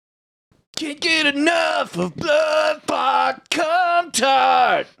Can't get enough of blood pot cum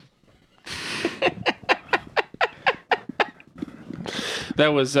tart. That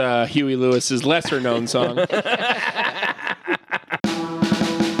was Huey Lewis's lesser-known song.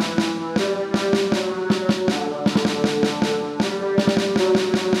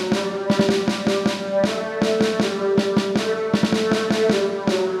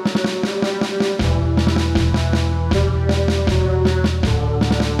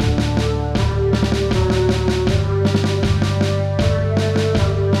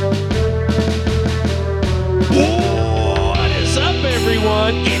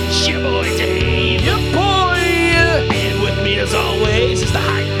 It's your boy Dave, your boy, and with me as always is the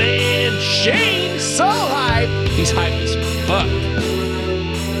hype man Shane. So hype, he's hype as fuck,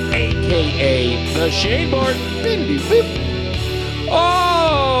 aka the Shane Board.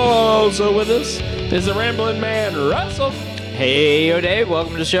 Also with us is the rambling man Russell. Hey, yo, Dave.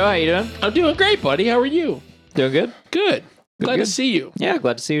 Welcome to the show. How you doing? I'm doing great, buddy. How are you? Doing good. Good. Glad to see you. Yeah,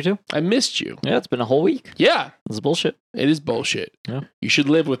 glad to see you too. I missed you. Yeah, it's been a whole week. Yeah. This is bullshit. It is bullshit. Yeah. You should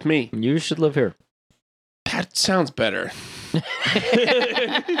live with me. You should live here. That sounds better.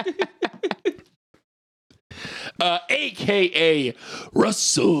 AKA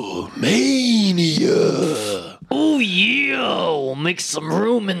WrestleMania. Oh, yeah. We'll make some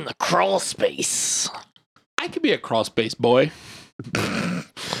room in the crawl space. I could be a crawl space boy.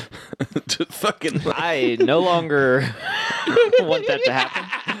 Fucking I no longer want that to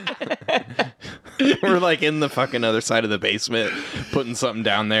happen. We're like in the fucking other side of the basement, putting something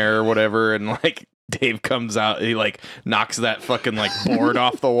down there or whatever, and like Dave comes out, he like knocks that fucking like board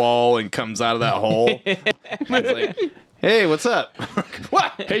off the wall and comes out of that hole. He's like, hey, what's up?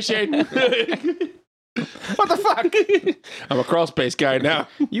 What? Hey, Shane. What the fuck? I'm a crawl space guy now.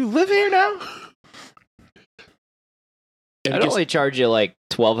 You live here now? I'd only charge you like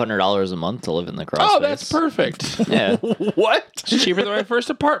 $1,200 a month to live in the crawl Oh, space. that's perfect. Yeah. What? It's cheaper than my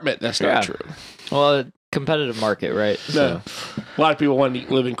first apartment. That's not Yeah. true. Well, competitive market, right? No. A lot of people want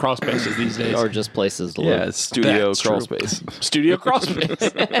to live in crawl spaces these days. Or just places to Yeah, live. it's studio That's crawl true. space. Studio crawl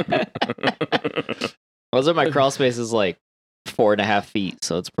space. Also, my crawl space is like 4.5 feet,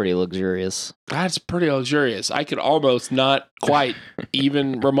 so it's pretty luxurious. That's pretty luxurious. I could almost not quite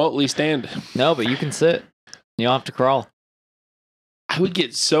even remotely stand. No, but you can sit. You don't have to crawl. I would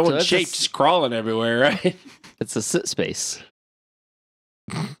get so in that's shape just crawling everywhere, right? It's a sit space.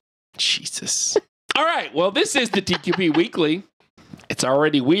 Jesus. All right. Well, this is the DQP Weekly. It's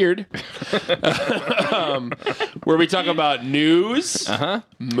already weird. Where we talk about news,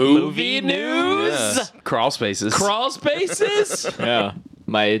 movie news, Yeah. Crawl spaces. crawl spaces. Yeah.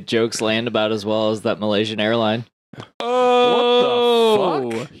 My jokes land about as well as that Malaysian airline. Oh,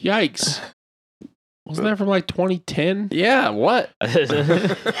 What the fuck? Yikes. Wasn't that from like 2010? Yeah, what?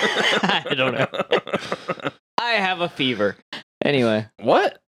 I don't know. I have a fever. Anyway.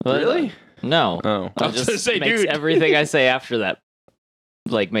 What? Well, Really? No. Oh, I It was just gonna say, makes dude. everything I say after that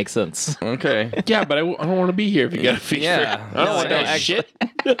like makes sense. okay. Yeah, but I don't want to be here if you got a fever. Yeah. I don't want No, that actually- shit.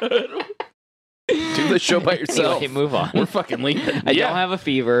 Do the show by yourself. Anyway, move on. We're fucking leaving. I Yeah. don't have a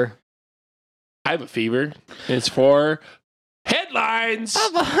fever. I have a fever. It's for headlines.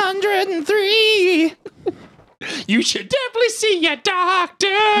 103. You should definitely see your doctor.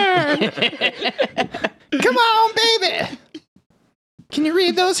 Come on, baby. Can you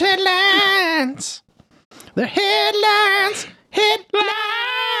read those headlines? The headlines.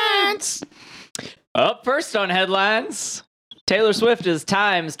 Headlines. Up first on headlines, Taylor Swift is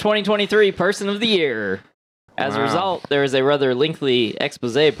Time's 2023 Person of the Year. As a Wow. result, there is a rather lengthy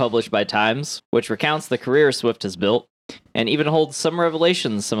expose published by Times, which recounts the career Swift has built, and even holds some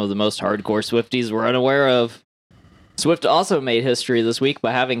revelations some of the most hardcore Swifties were unaware of. Swift also made history this week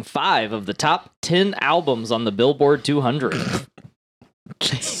by having 5 of the top 10 albums on the Billboard 200.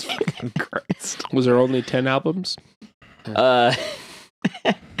 Jesus fucking Christ. Was there only 10 albums?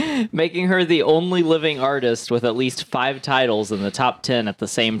 Making her the only living artist with at least 5 titles in the top 10 at the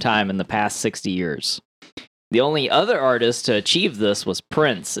same time in the past 60 years. The only other artist to achieve this was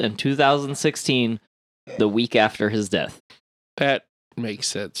Prince in 2016, the week after his death. That makes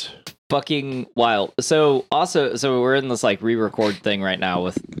sense. Fucking wild. So we're in this like re-record thing right now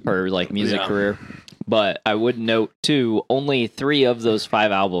with her like music Yeah. career. But I would note too, only 3 of those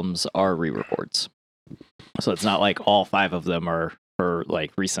 5 albums are re-records. So it's not like all 5 of them are her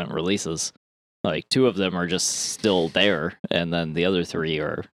like recent releases. Like 2 of them are just still there, and then the other 3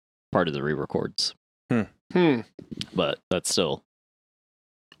 are part of the re-records. But that's still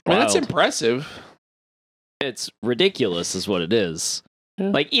Well, that's wild. impressive. It's ridiculous is what it is. Yeah.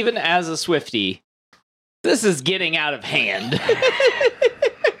 Like, even as a Swiftie, this is getting out of hand.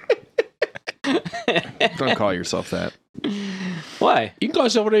 Don't call yourself that. Why? You can call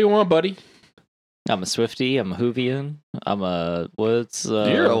yourself whatever you want, buddy. I'm a Swiftie. I'm a Hoovian. I'm a what's?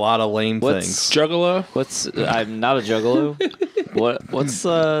 You're a lot of lame things. Juggalo. I'm not a juggalo. What's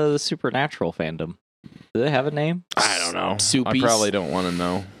the supernatural fandom? Do they have a name? I don't know. Soupies. I probably don't want to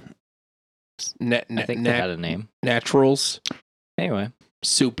know. I think they had a name. Naturals. Anyway,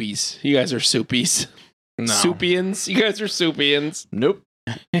 Soupies. You guys are soupies. No. Soupians. You guys are soupians. Nope.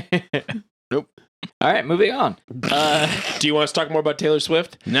 All right, moving on. Do you want us to talk more about Taylor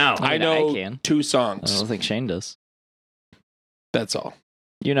Swift? No. I I mean, I know can. 2 I songs. don't think Shane does. That's all.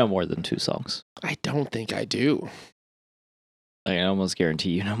 You know more than 2 songs. I don't think I do. I can almost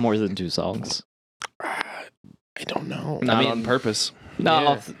guarantee you know more than 2 songs. I don't know. Not I mean- on purpose. Not Yeah.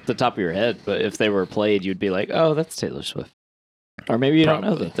 off the top of your head, but if they were played, you'd be like, "Oh, that's Taylor Swift," or maybe you don't know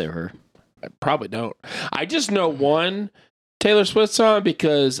Probably. that they were. I probably don't. I just know one Taylor Swift song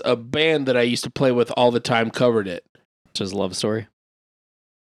because a band that I used to play with all the time covered it. Just Love Story,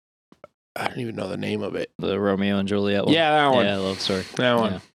 I don't even know the name of it. the Romeo and Juliet one. Yeah, that one. Yeah, Love Story. That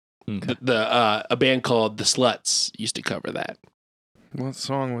one. Yeah. Okay. A band called The Sluts used to cover that. What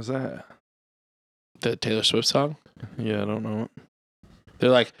song was that? The Taylor Swift song. Yeah, I don't know. They're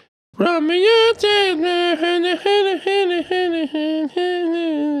like, Romeo.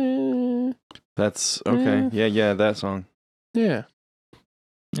 That's okay. Yeah, that song. Yeah.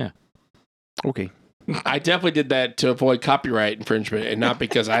 Okay. I definitely did that to avoid copyright infringement and not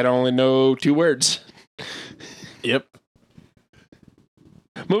because I only know 2 words. Yep.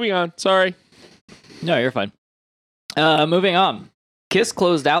 Moving on. Sorry. No, you're fine. Moving on. Kiss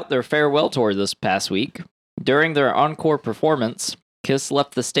closed out their farewell tour this past week. During their encore performance, Kiss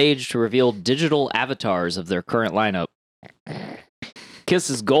left the stage to reveal digital avatars of their current lineup.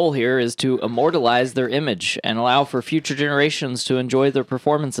 Kiss's goal here is to immortalize their image and allow for future generations to enjoy their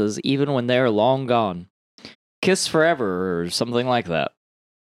performances even when they are long gone. Kiss forever, or something like that.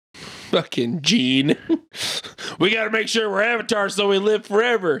 Fucking Gene. We got to make sure we're avatars so we live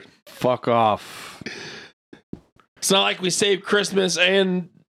forever. Fuck off. It's not like we saved Christmas and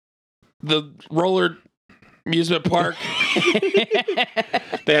the roller amusement park.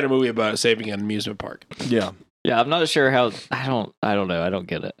 They had a movie about saving an amusement park. Yeah. Yeah, I'm not sure how. I don't know. I don't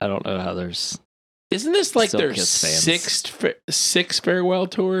get it. I don't know how there's. Isn't this like Still their Kiss fans. sixth farewell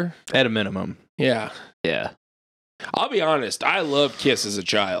tour? At a minimum. Yeah. Yeah. I'll be honest. I loved Kiss as a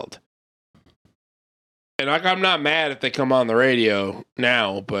child. And like, I'm not mad if they come on the radio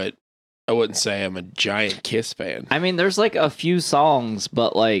now, but I wouldn't say I'm a giant Kiss fan. I mean, there's like a few songs,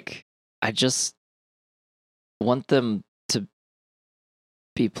 but like, I just want them to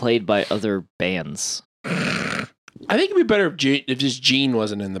be played by other bands. I think it'd be better if just Gene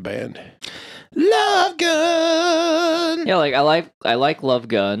wasn't in the band. Love Gun. Yeah, like I like Love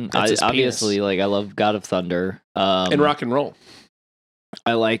Gun. That's his Obviously, like I love God of Thunder. And rock and roll.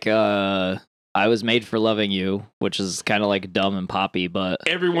 I like I Was Made for Loving You, which is kind of like dumb and poppy, but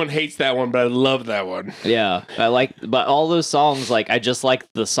Everyone hates that one, but I love that one. yeah, but all those songs, like I just like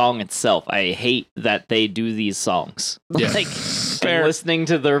the song itself. I hate that they do these songs. Yeah. Like Fair. and listening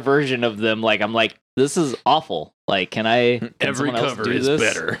to their version of them, like I'm like, this is awful. Like, can Every someone else cover do is this?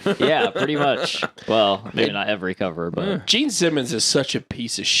 better. Yeah, pretty much. Well, maybe not every cover, but Gene Simmons is such a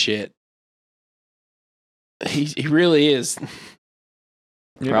piece of shit. He really is.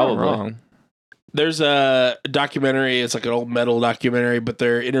 You're Probably. not wrong. There's a documentary. It's like an old metal documentary, but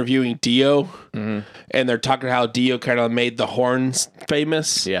they're interviewing Dio, Mhm. and they're talking how Dio kind of made the horns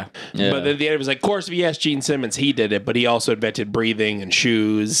famous. Yeah. yeah. But then at the end, it was like, of course, if you ask Gene Simmons, he did it, but he also invented breathing and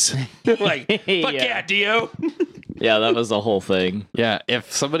shoes. Like, fuck yeah, Dio. Yeah, that was the whole thing. Yeah.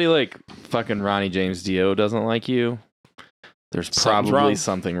 If somebody like fucking Ronnie James Dio doesn't like you, there's Something's probably wrong.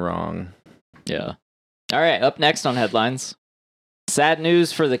 something wrong. Yeah. All right, up next on headlines. Sad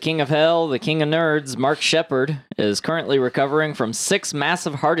news for the king of hell, the king of nerds, Mark Shepard, is currently recovering from 6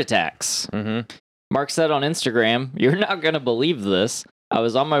 massive heart attacks. Mm-hmm. Mark said on Instagram, "You're not going to believe this. I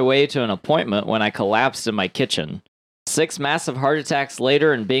was on my way to an appointment when I collapsed in my kitchen. 6 massive heart attacks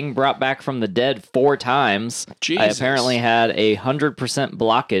later and being brought back from the dead 4 times, I Jesus. apparently had a 100%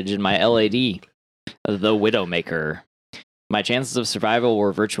 blockage in my LAD, the Widowmaker. My chances of survival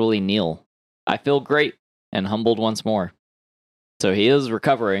were virtually nil. I feel great and humbled once more." So he is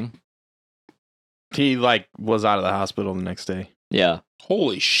recovering. He like was out of the hospital the next day. Yeah.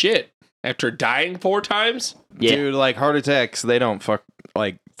 Holy shit. After dying 4 times? Yeah. Dude, like heart attacks, they don't fuck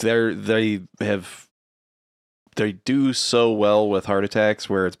like they do so well with heart attacks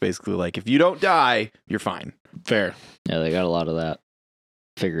where it's basically like if you don't die, you're fine. Fair. Yeah, they got a lot of that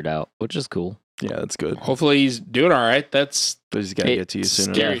figured out, which is cool. Yeah, that's good. Hopefully he's doing all right. That's But he's got to get to you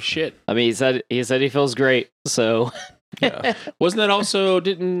soon scary enough. shit. I mean, he said he feels great. So Yeah. Wasn't that also,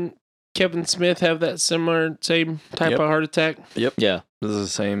 didn't Kevin Smith have that same type Yep. of heart attack? yeah, This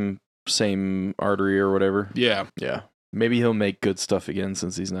is the same artery or whatever. Yeah. Yeah. Maybe he'll make good stuff again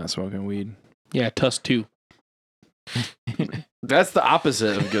since he's not smoking weed. Yeah, Tusk 2. That's the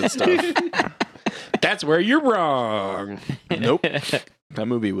opposite of good stuff. That's where you're wrong. Nope. That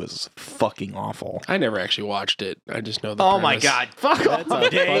movie was fucking awful. I never actually watched it. I just know the Oh my premise. god. Fuck that's off, a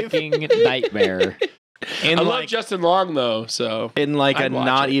Dave. fucking nightmare. In I like, love Justin Long, though, so... in like I'd a watch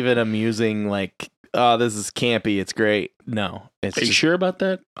not it. even amusing, like, oh, this is campy. It's great. No. It's Are you just, sure about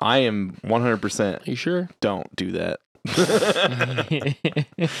that? I am 100% Are you sure? don't do that.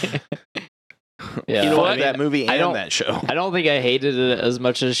 Yeah, You know Fuck what? that movie I and don't- that show. I don't think I hated it as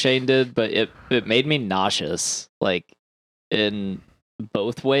much as Shane did, but it made me nauseous. Like in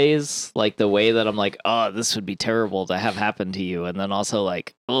both ways. Like the way that I'm like, oh, this would be terrible to have happen to you, and then also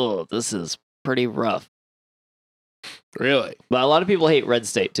like, oh, this is pretty rough. Really? But a lot of people hate Red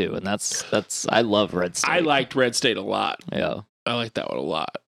State too, and that's I love Red State. I liked Red State a lot. Yeah. I like that one a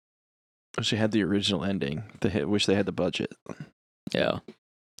lot. Wish they had the original ending. Wish they had the budget. Yeah.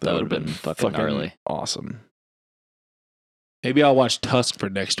 That would've been fucking gnarly. Awesome. Maybe I'll watch Tusk for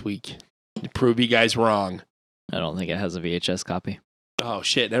next week to prove you guys wrong. I don't think it has a VHS copy. Oh,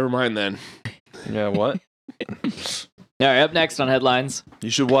 shit. Never mind then. Yeah, what? All right, up next on headlines.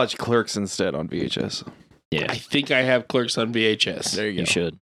 You should watch Clerks instead on VHS. Yeah. I think I have Clerks on VHS. There you go. You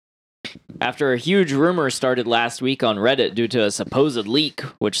should. After a huge rumor started last week on Reddit due to a supposed leak,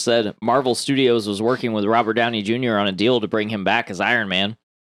 which said Marvel Studios was working with Robert Downey Jr. on a deal to bring him back as Iron Man,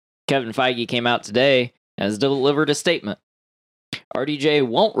 Kevin Feige came out today and has delivered a statement. RDJ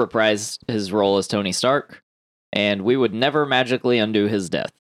won't reprise his role as Tony Stark, and we would never magically undo his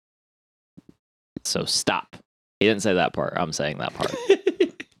death. So stop. He didn't say that part. I'm saying that part.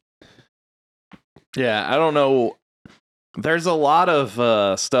 Yeah, I don't know. There's a lot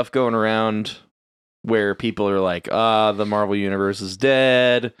of stuff going around where people are like, the Marvel Universe is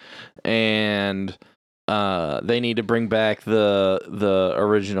dead, and they need to bring back the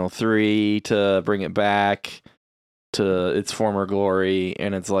original 3 to bring it back to its former glory.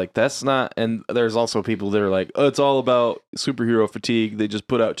 And it's like, that's not... And there's also people that are like, oh, it's all about superhero fatigue. They just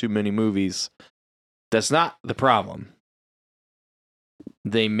put out too many movies. That's not the problem.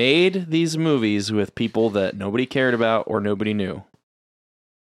 They made these movies with people that nobody cared about or nobody knew.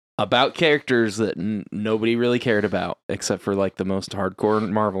 About characters that nobody really cared about, except for like the most hardcore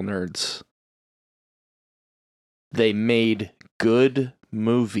Marvel nerds. They made good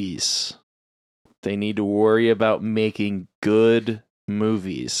movies. They need to worry about making good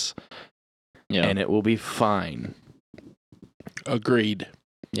movies. Yeah. And it will be fine. Agreed.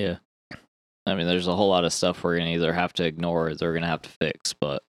 Yeah. I mean, there's a whole lot of stuff we're going to either have to ignore or they're going to have to fix,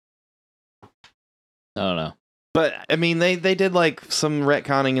 but I don't know. But, I mean, they did, like, some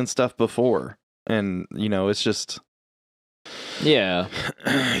retconning and stuff before. And, you know, it's just... Yeah.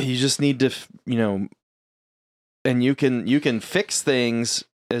 You just need to, you know... And you can fix things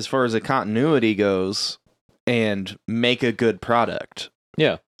as far as the continuity goes and make a good product.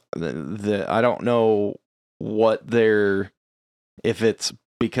 Yeah. I don't know what they're... If it's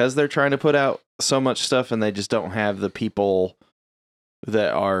because they're trying to put out so much stuff and they just don't have the people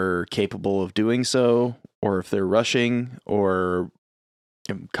that are capable of doing so, or if they're rushing, or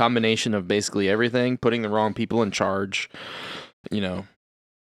a combination of basically everything, putting the wrong people in charge, you know.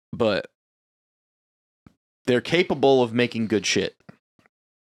 But they're capable of making good shit.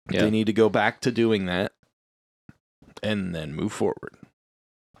 Yeah. They need to go back to doing that and then move forward.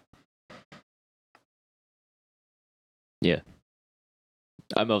 Yeah.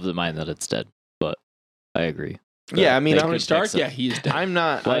 I'm of the mind that it's dead, but I agree. Yeah, I mean, They I'm, could Tony Stark? fix it. Yeah, he is dead. I'm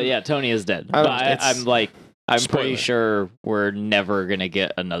not... Well, yeah, Tony is dead. I- But it's- I'm like, I'm pretty Spoiler. sure we're never going to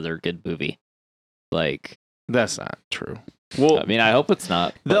get another good movie. Like, That's not true. Well, I mean, I hope it's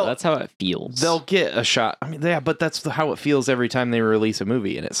not, but they'll- that's how it feels. they'll get a shot. I mean, yeah, but that's how it feels every time they release a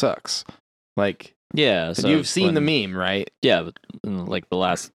movie, and it sucks. Like, Yeah. So you've seen when- the meme, right? Yeah, but in, like the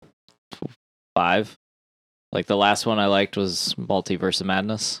last 5. Like the last one I liked was Multiverse of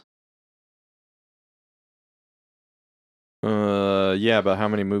Madness. Yeah, but how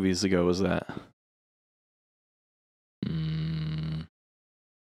many movies ago was that?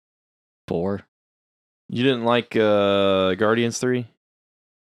 4. You didn't like Guardians 3?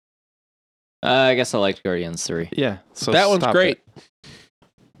 I guess I liked Guardians 3. Yeah, so that one's stop great. it.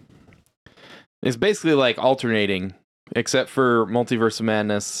 It's basically like alternating, except for Multiverse of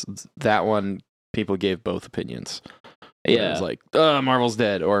Madness. That one, people gave both opinions. It Yeah. was like, Marvel's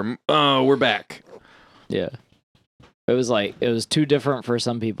dead, or we're back. Yeah. It was too different for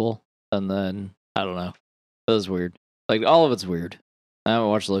some people, and then I don't know. It was weird. Like all of it's weird. I haven't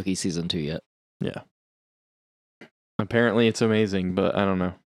watched Loki season 2 yet. Yeah. Apparently it's amazing, but I don't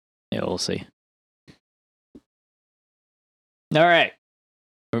know. Yeah, we'll see. All right.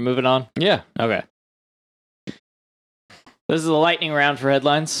 We're moving on. Yeah. Okay. This is the lightning round for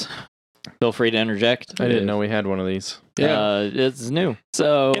headlines. Feel free to interject. I didn't know we had one of these. It's new.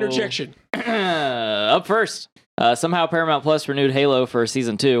 So Interjection. up first. Somehow Paramount Plus renewed Halo for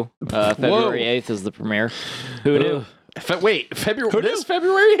season 2. February 8th is the premiere. Who knew? Wait, February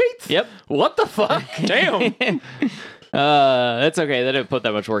 8th? Yep. What the fuck? Damn. It's okay. They didn't put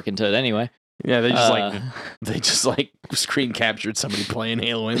that much work into it anyway. Yeah, they just screen captured somebody playing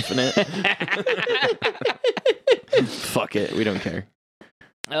Halo Infinite. Fuck it, we don't care.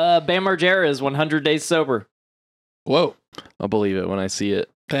 Bam Margera is 100 days sober. Whoa. I'll believe it when I see it.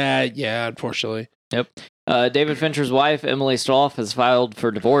 Yeah, unfortunately. Yep. David Fincher's wife, Emily Stolf, has filed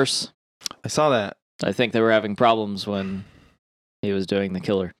for divorce. I saw that. I think they were having problems when he was doing The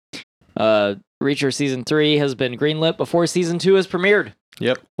Killer. Reacher Season 3 has been greenlit before Season 2 has premiered.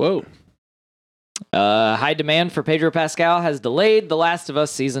 Yep. Whoa. High demand for Pedro Pascal has delayed The Last of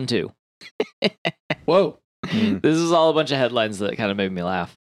Us Season 2. Whoa. This is all a bunch of headlines that kind of made me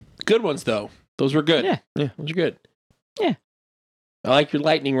laugh. Good ones, though. Those were good. Yeah. Those are good. Yeah. I like your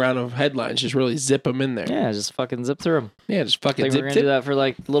lightning round of headlines. Just really zip them in there. Yeah, just fucking zip through them. Yeah, just I fucking think we're going to do that for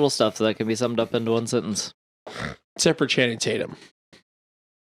like little stuff that can be summed up into one sentence. Except for Channing Tatum.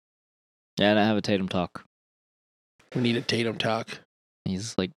 Yeah, and I have a Tatum talk. We need a Tatum talk.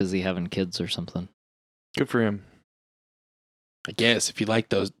 He's like busy having kids or something. Good for him. I guess, if you like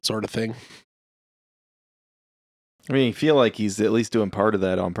those sort of thing. I mean, I feel like he's at least doing part of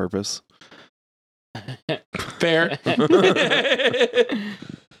that on purpose. Fair.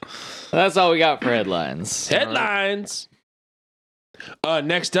 That's all we got for headlines. Headlines.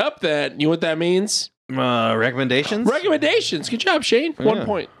 Next up, you know what that means? Recommendations? Recommendations. Good job, Shane. Yeah. 1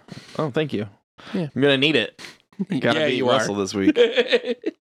 point. Oh, thank you. Yeah. I'm going to need it. Gotta Yeah, beat you Russell this week.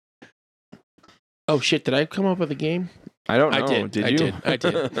 Oh, shit. Did I come up with a game? I don't know. I did. Did I you? did. I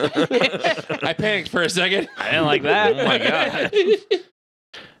did. I panicked for a second. I didn't like that. Oh my God.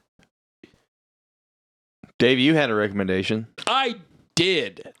 Dave, you had a recommendation. I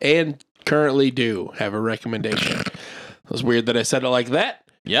did and currently do have a recommendation. It was weird that I said it like that.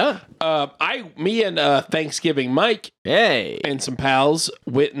 Yeah. Me and Thanksgiving Mike Hey. and some pals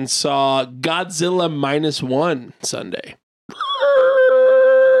went and saw Godzilla -1 Sunday.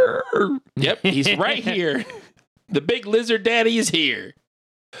 Yep, he's right here. The big lizard daddy is here.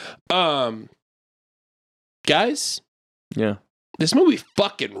 Guys, Yeah. this movie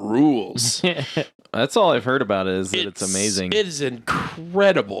fucking rules. That's all I've heard about it is that it's amazing. It is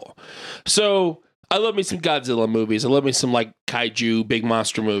incredible. So I love me some Godzilla movies. I love me some like kaiju, big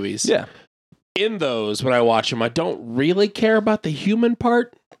monster movies. Yeah. In those, when I watch them, I don't really care about the human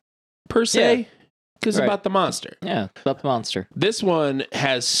part per se, because Right. it's about the monster. Yeah, about the monster. This one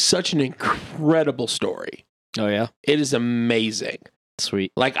has such an incredible story. Oh, yeah? It is amazing.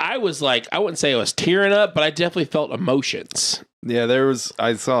 Sweet. Like I wouldn't say I was tearing up, but I definitely felt emotions. Yeah,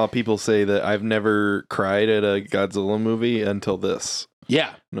 I saw people say that I've never cried at a Godzilla movie until this.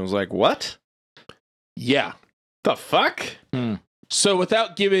 Yeah. And I was like, what? Yeah. The fuck? So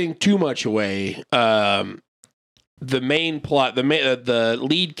without giving too much away, the main plot, the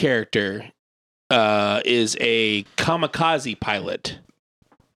lead character is a kamikaze pilot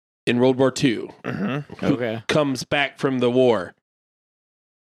in World War II. Mm-hmm. Okay. Comes back from the war.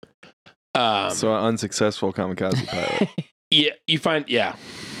 So an unsuccessful kamikaze pilot. Yeah,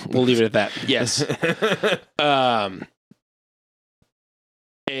 we'll leave it at that. Yes.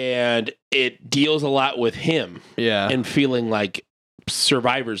 And it deals a lot with him Yeah. and feeling like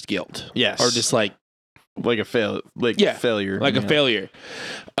survivor's guilt. Yes. Or just like Like failure. like a failure.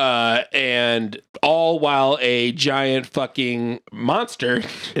 And all while a giant fucking monster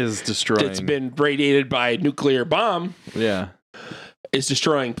is destroying. that's been radiated by a nuclear bomb Yeah. is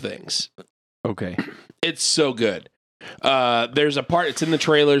destroying things. Okay. It's so good. There's a part, it's in the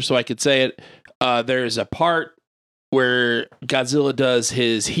trailer, so I could say it. There's a part where Godzilla does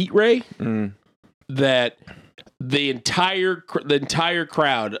his heat ray that the entire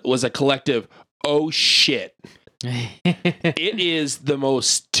crowd was a collective, oh shit. It is the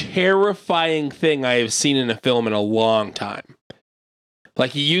most terrifying thing I have seen in a film in a long time.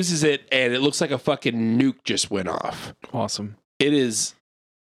 Like he uses it and it looks like a fucking nuke just went off. Awesome. It is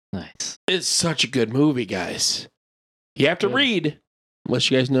Nice. It's such a good movie, guys. You have to Good. read. Unless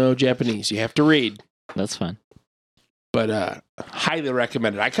you guys know Japanese, you have to read. That's fine. But highly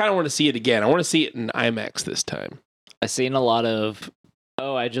recommend it. I kind of want to see it again. I want to see it in IMAX this time. I've seen a lot of,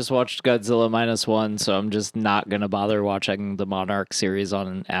 I just watched Godzilla -1, so I'm just not going to bother watching the Monarch series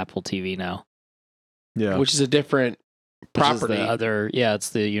on Apple TV now. Yeah. Which is a different property. It's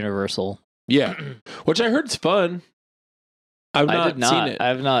the Universal. Yeah. Which I heard is fun. I've not seen it.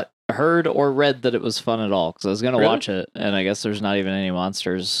 I've not heard or read that it was fun at all, because I was going to Really? watch it, and I guess there's not even any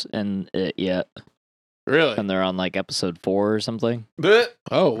monsters in it yet. Really? And they're on like episode 4 or something.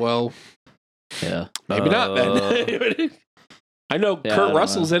 Oh, well, Yeah. maybe not then. I know Yeah, I Kurt don't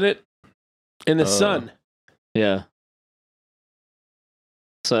Russell's in it. And his son. Yeah.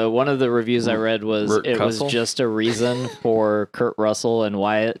 So one of the reviews I read was Burt it was Cussell? just a reason for Kurt Russell and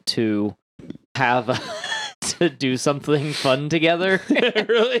Wyatt to have to do something fun together.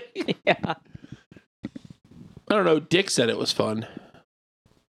 Really? Yeah. I don't know. Dick said it was fun.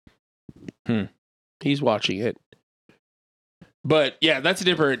 He's watching it. But yeah, that's a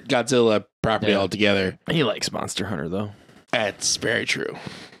different Godzilla property altogether. He likes Monster Hunter though. That's very true.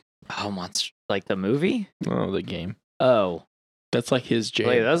 Oh, monster! Like the movie? Oh, the game. Oh, That's like his jam.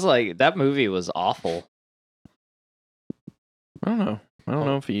 wait, that's like that movie was awful. I don't know. I don't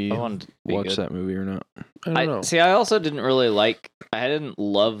know if he I wanted to be watched good. that movie or not. I don't know. See, I also didn't really like. I didn't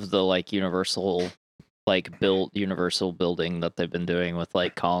love the like Universal, Universal building that they've been doing with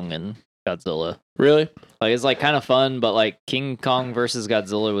like Kong and Godzilla. Really? Like it's like kind of fun, but like King Kong versus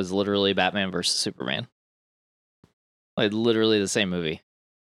Godzilla was literally Batman versus Superman. Like literally the same movie.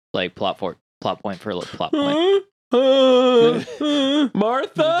 Like plot point plot point.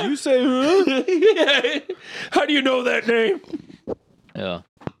 Martha? Did you say huh? Yeah. How do you know that name? Yeah.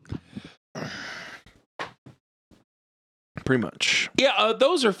 Pretty much. Yeah,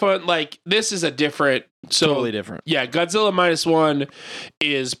 those are fun. Like, this is a different... So, Totally different. yeah, Godzilla -1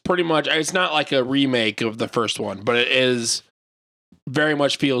 is pretty much... It's not like a remake of the first one, but it is... Very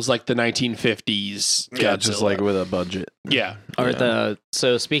much feels like the 1950s Godzilla. Yeah, just like with a budget. Yeah.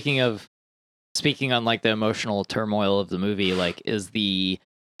 So speaking on like the emotional turmoil of the movie, like is the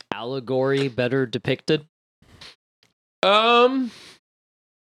allegory better depicted? 'Cause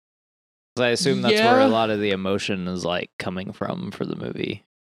I assume that's where Yeah. a lot of the emotion is like coming from for the movie.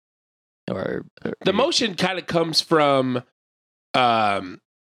 Or The motion kind of comes from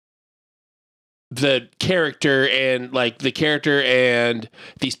the character and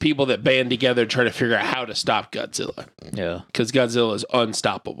these people that band together trying to figure out how to stop Godzilla, yeah. because Godzilla is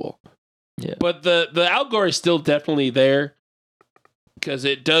unstoppable. Yeah. But the allegory is still definitely there, because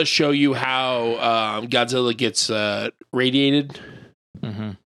it does show you how Godzilla gets radiated.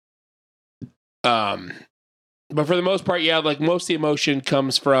 Mm-hmm. But for the most part, yeah, like most of the emotion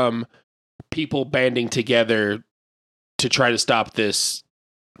comes from people banding together to try to stop this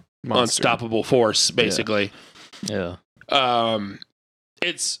unstoppable force, basically. Yeah.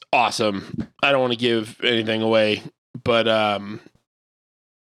 It's awesome. I don't want to give anything away, but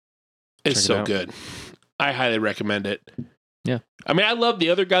it's Check it so out. good. I highly recommend it. Yeah. I mean, I love the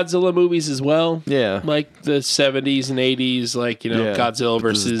other Godzilla movies as well, Yeah. like the 70s and 80s, like, Yeah. Godzilla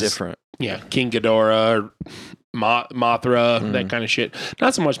This is versus different. King Ghidorah, or Mothra, Mm. that kind of shit.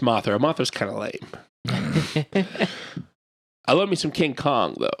 Not so much Mothra. Mothra's kind of lame. I love me some King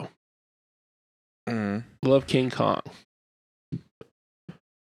Kong, though. Mm. Love King Kong.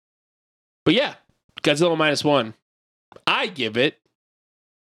 But yeah, Godzilla -1. I give it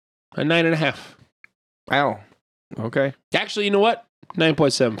a 9.5. Ow. Okay. Actually, you know what?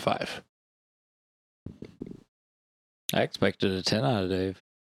 9.75. I expected a 10 out of Dave.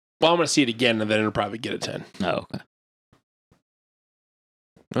 Well, I'm going to see it again, and then it'll probably get a 10. Oh, okay.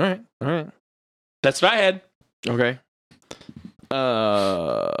 All right. All right. That's what I had. Okay.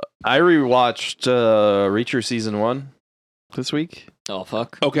 I rewatched Reacher season 1 this week. Oh,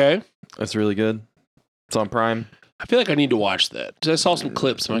 fuck. Okay. That's really good. It's on Prime. I feel like I need to watch that. 'Cause I saw some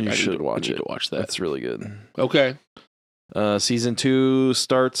clips. I'm like, You I should need to, watch need it. to watch that. That's really good. Okay. Season 2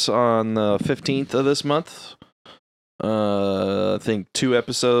 starts on the 15th of this month. I think 2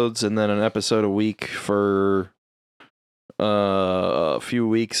 episodes and then an episode a week for a few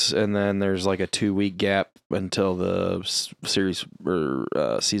weeks, and then there's like a 2-week gap until the series or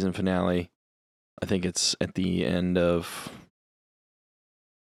season finale. I think it's at the end of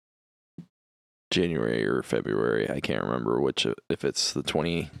January or February. I can't remember which, if it's the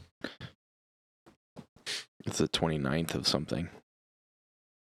 29th of something.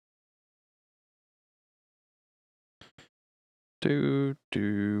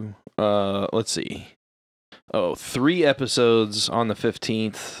 Let's see. 3 episodes on the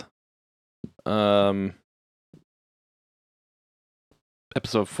 15th.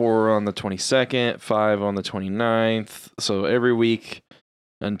 episode 4 on the 22nd, 5 on the 29th. So every week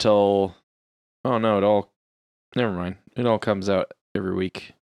until, oh no, never mind. It all comes out every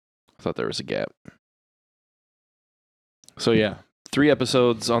week. I thought there was a gap. So yeah, 3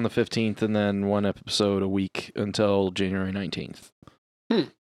 episodes on the 15th and then 1 episode a week until January 19th.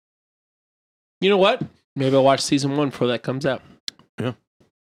 You know what? Maybe I'll watch season 1 before that comes out. Yeah.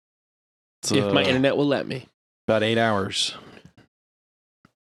 If my internet will let me. About 8 hours.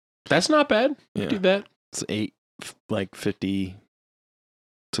 That's not bad. Yeah. Do that. It's 8, 50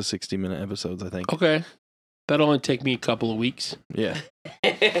 to 60-minute episodes, I think. Okay. That'll only take me a couple of weeks. Yeah.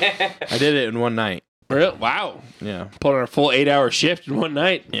 I did it in one night. Really? Wow. Yeah. Put on a full 8-hour shift in one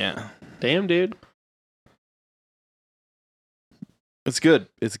night. Yeah. Damn, dude. It's good.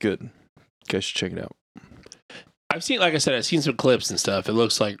 It's good. You guys should check it out. I've seen some clips and stuff. It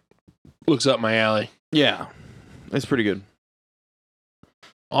looks up my alley. Yeah. It's pretty good.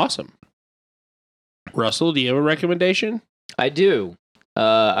 Awesome. Russell, do you have a recommendation? I do.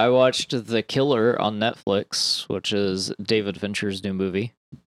 I watched The Killer on Netflix, which is David Fincher's new movie.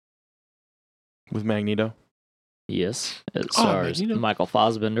 With Magneto? Yes. It stars Magneto. Michael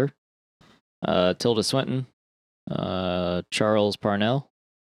Fassbender, Tilda Swinton, Charles Parnell,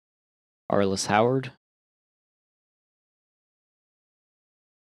 Arliss Howard.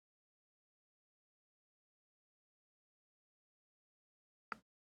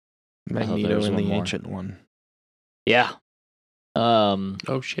 Magneto was and one the more. Ancient One. Yeah.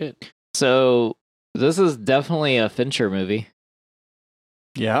 Oh, shit. So this is definitely a Fincher movie,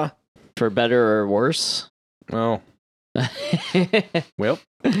 Yeah? for better or worse. Oh. Well.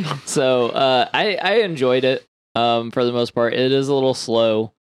 So I enjoyed it for the most part. It is a little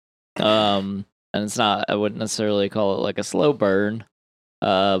slow, and it's not. I wouldn't necessarily call it like a slow burn,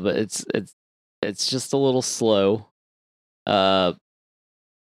 but it's just a little slow, and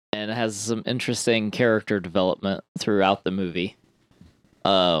it has some interesting character development throughout the movie.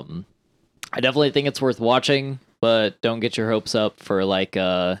 I definitely think it's worth watching, but don't get your hopes up for like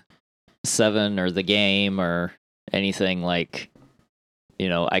Seven or The Game or anything like,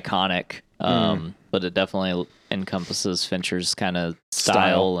 iconic. But it definitely encompasses Fincher's kind of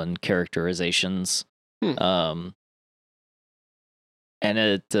style and characterizations. And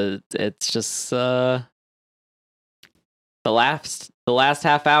it's just the last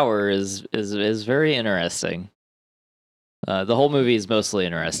half hour is very interesting. The whole movie is mostly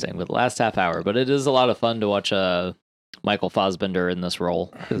interesting, but the last half hour. But it is a lot of fun to watch Michael Fassbender in this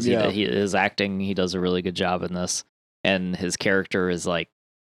role because his acting, he does a really good job in this, and his character is like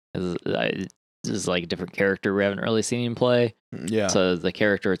a different character we haven't really seen him play. Yeah. So the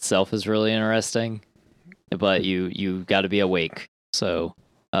character itself is really interesting, but you got to be awake. So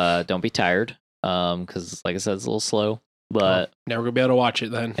don't be tired, because like I said, it's a little slow. But never gonna be able to watch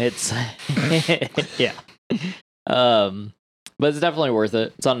it then. it's yeah. But it's definitely worth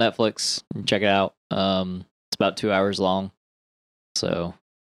it. It's on Netflix. Check it out. It's about 2 hours long, so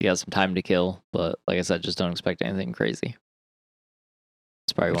you got some time to kill. But like I said, just don't expect anything crazy.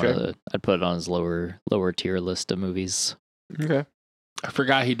 It's probably one of the. I'd put it on his lower tier list of movies. Okay. I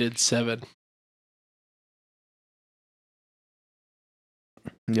forgot he did 7.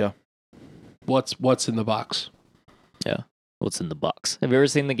 Yeah. What's in the box? Yeah. What's in the box? Have you ever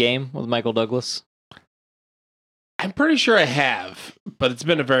seen The Game with Michael Douglas? I'm pretty sure I have, but it's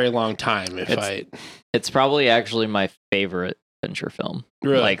been a very long time. It's probably actually my favorite Fincher film.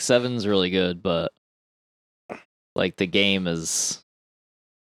 Really? Like Seven's really good, but like The Game is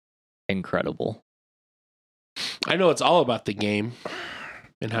incredible. I know it's all about the game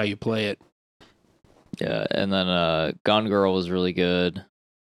and how you play it. Yeah, and then Gone Girl was really good.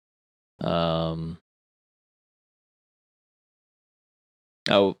 Oh,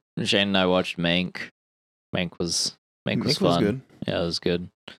 Shane and I watched Mank. Mank was fun. Was good. Yeah, it was good.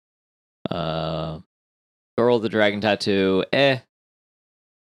 Girl with the Dragon Tattoo, The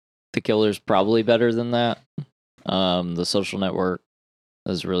Killer's probably better than that. The Social Network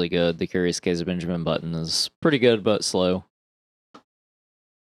is really good. The Curious Case of Benjamin Button is pretty good, but slow.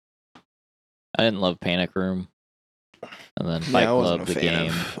 I didn't love Panic Room. And then Fight Club, The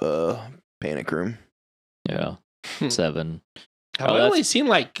Game. Panic Room. Yeah. 7. I've only seen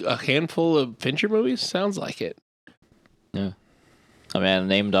like a handful of Fincher movies. Sounds like it. Yeah. I mean, I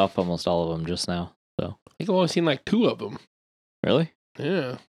named off almost all of them just now. So I think I've only seen like 2 of them. Really?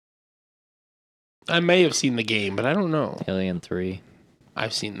 Yeah. I may have seen The Game, but I don't know. Alien 3.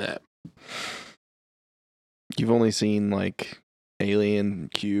 I've seen that. You've only seen like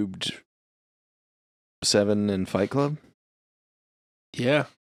Alien, Cubed, 7, and Fight Club? Yeah.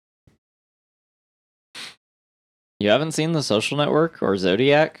 You haven't seen The Social Network or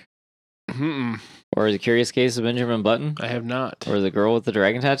Zodiac Mm-mm. or The Curious Case of Benjamin Button I have not. or The Girl with the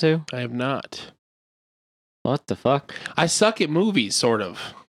Dragon Tattoo? I have not. What the fuck? I suck at movies, sort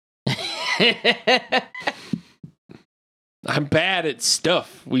of. I'm bad at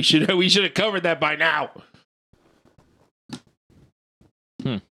stuff. We should have covered that by now.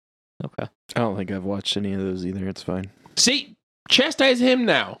 Okay. I don't think I've watched any of those either. It's fine. See, chastise him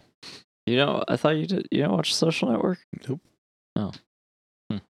now. You know, I thought you did. You don't watch Social Network? Nope. Oh.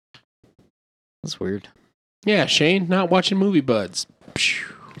 That's weird. Yeah, Shane, not watching movie buds.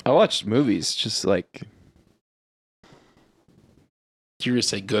 I watched movies, just like You were gonna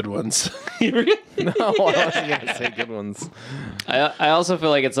say good ones. no, I wasn't gonna say good ones. I also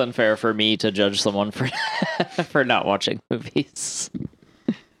feel like it's unfair for me to judge someone for for not watching movies.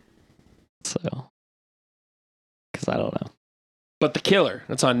 So, because I don't know. But The Killer,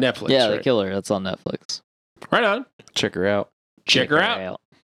 that's on Netflix. Yeah, right? The Killer. That's on Netflix. Right on. Check her out. Check her out.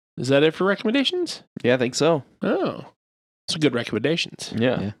 Is that it for recommendations? Yeah, I think so. Oh, some good recommendations.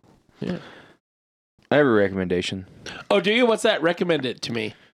 Yeah. Yeah. I have a recommendation. Oh, do you? What's that? Recommend it to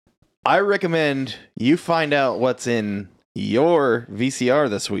me. I recommend you find out what's in your VCR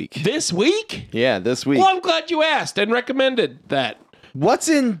this week. This week? Yeah, this week. Well, I'm glad you asked and recommended that. What's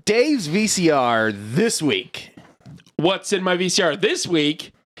in Dave's VCR this week? What's in my VCR this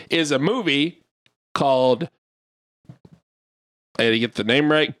week is a movie called, I had to get the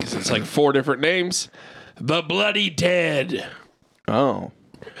name right because it's like 4 different names. The Bloody Dead. Oh.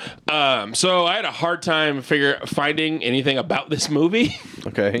 So I had a hard time finding anything about this movie.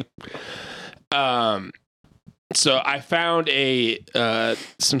 Okay. So I found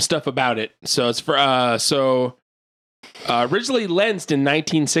some stuff about it. So it's for originally lensed in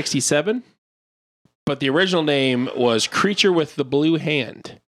 1967, but the original name was Creature with the Blue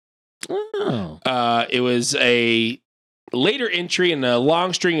Hand. Oh. It was a later entry in a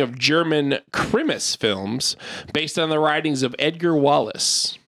long string of German Krimis films based on the writings of Edgar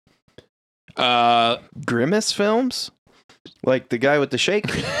Wallace. Grimace films? Like the guy with the shake?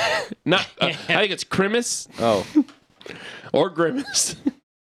 I think it's Krimis Oh. or Grimace.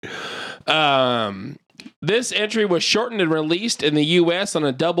 This entry was shortened and released in the U.S. on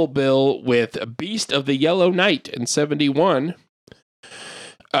a double bill with Beast of the Yellow Night in 1971.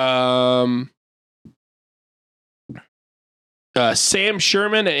 Sam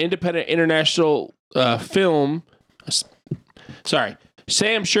Sherman, an independent international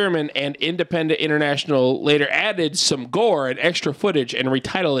Sam Sherman and Independent International later added some gore and extra footage and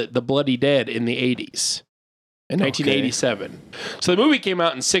retitled it The Bloody Dead in the 80s. In 1987. So the movie came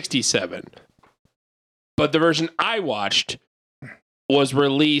out in 67. But the version I watched was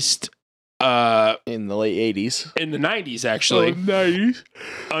released In the late 80s. in the 90s, actually. nice.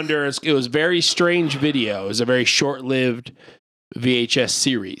 It was Very Strange Video. It was a very short-lived VHS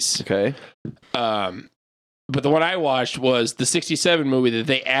series. Okay. But the one I watched was the 67 movie that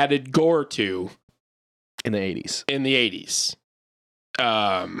they added gore to In the 80s. in the 80s.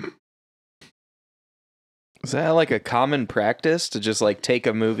 Is that like a common practice to just like take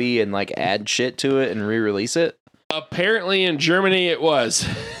a movie and like add shit to it and re-release it? Apparently in Germany it was.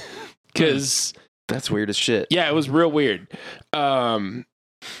 Because... That's weird as shit. Yeah, it was real weird. And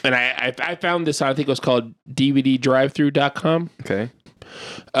I found this on, I think it was called DVDDriveThru.com. Okay.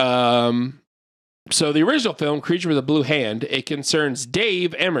 So the original film, Creature with a Blue Hand, it concerns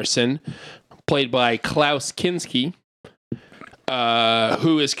Dave Emerson, played by Klaus Kinski,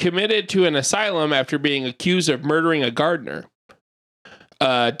 who is committed to an asylum after being accused of murdering a gardener.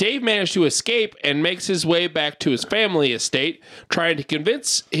 Dave managed to escape and makes his way back to his family estate, trying to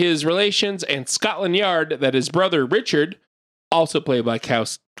convince his relations and Scotland Yard that his brother Richard, also played by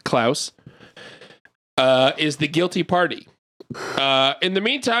Klaus, is the guilty party. In the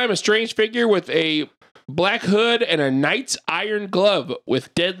meantime, a strange figure with a black hood and a knight's iron glove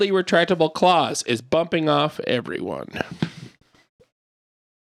with deadly retractable claws is bumping off everyone.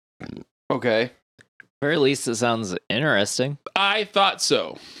 Okay. Very least it sounds interesting. I thought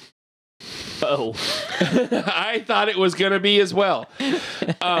so. Oh. I thought it was going to be as well.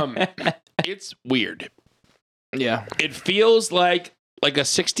 It's weird. Yeah. It feels like a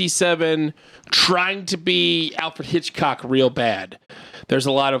 67 trying to be Alfred Hitchcock real bad. There's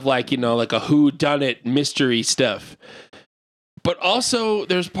a lot of like a whodunit mystery stuff. But also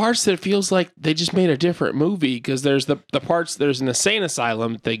there's parts that it feels like they just made a different movie because there's the parts, there's an insane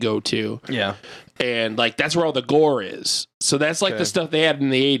asylum that they go to. Yeah. And like that's where all the gore is. So that's like Okay. the stuff they had in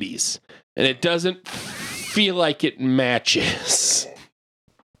the 80s. And it doesn't feel like it matches.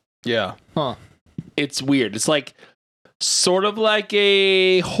 Yeah. Huh. It's weird. It's like sort of like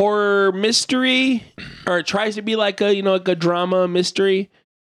a horror mystery, or it tries to be like a drama mystery,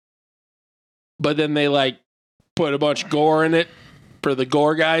 but then they like put a bunch of gore in it for the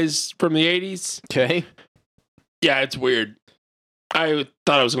gore guys from the 80s. Okay. Yeah, it's weird. I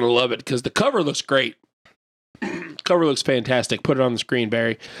thought I was going to love it because the cover looks great. Cover looks fantastic. Put it on the screen,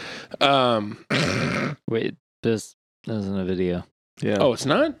 Barry. Wait, this isn't a video. Yeah. Oh, it's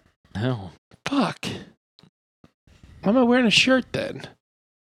not? No. Fuck. Why am I wearing a shirt then?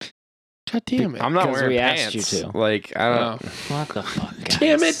 God damn it. I'm not 'Cause wearing we pants. asked you to. Like, I don't. What the fuck, guys?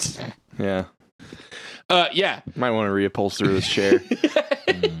 Damn it. Yeah. Yeah. Might want to reupholster this chair.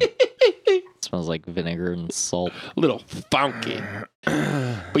 Smells like vinegar and salt. Little funky.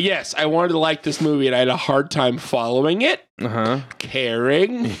 But yes, I wanted to like this movie and I had a hard time following it.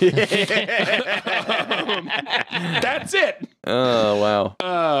 Caring. That's it. Oh,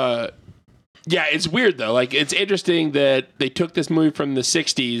 wow. Yeah, it's weird though. Like, it's interesting that they took this movie from the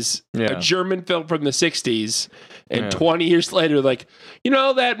 60s, Yeah. a German film from the 60s, and 20 years later, like,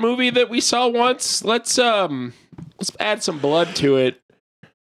 that movie that we saw once, let's add some blood to it.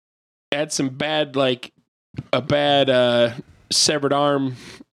 Add some bad, like, a bad severed arm.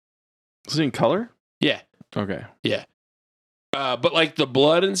 Is it in color? Yeah. Okay. Yeah. But like the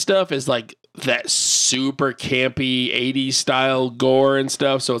blood and stuff is like that super campy 80s style gore and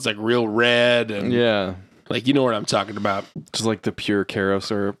stuff. So it's like real red and Yeah. like, you know what I'm talking about. Just like the pure Caro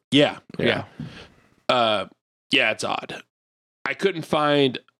syrup. Yeah. Yeah. Yeah. Yeah, it's odd. I couldn't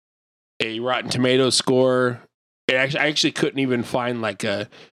find a Rotten Tomatoes score. I actually couldn't even find like a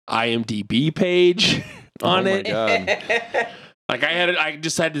IMDb page on it. Oh my God. Like I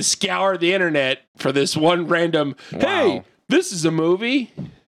just had to scour the internet for this one random, hey, Wow. this is a movie.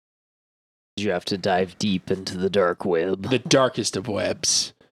 You have to dive deep into the dark web. The darkest of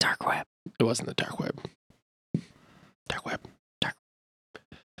webs. Dark web. It wasn't the dark web. Dark web. Dark.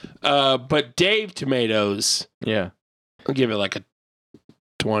 But Dave Tomatoes, Yeah. I'll give it like a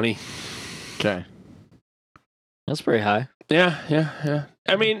 20. Okay. That's pretty high. Yeah.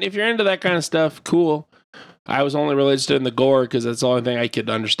 I mean, if you're into that kind of stuff, cool. I was only really interested in the gore because that's the only thing I could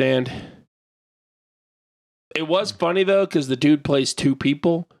understand. It was funny though because the dude plays two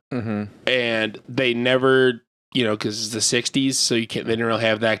people, and they never, because it's the '60s, so they didn't really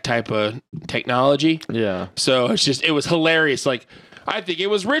have that type of technology. Yeah. So it was hilarious. Like, I think it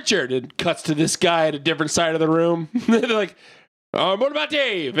was Richard, and cuts to this guy at a different side of the room. They're like, what about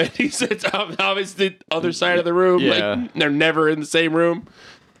Dave? And he says, obviously the other side of the room. Yeah. Like, they're never in the same room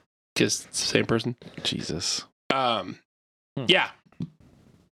because it's the same person. Jesus. Yeah.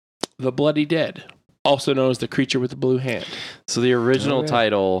 The Bloody Dead, also known as the Creature with the Blue Hand. So the original Oh, yeah.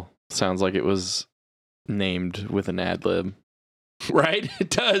 title sounds like it was named with an ad lib. Right? It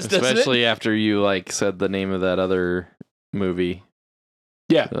does, doesn't it? Especially after you said the name of that other movie.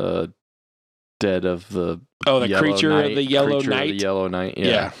 Yeah. Dead of the Oh, the Yellow Creature Night. of the Yellow Creature of Night. the Yellow Night.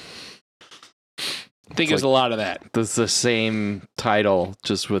 Yeah. I think there's a lot of that. It's the same title,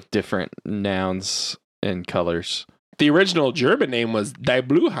 just with different nouns and colors. The original German name was Die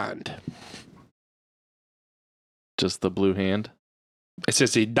Blue Hand. Just the blue hand. It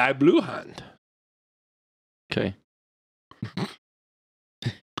says Die Blue Hand. Okay.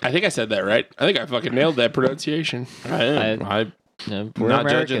 I think I said that right. I think I fucking nailed that pronunciation. I We're Not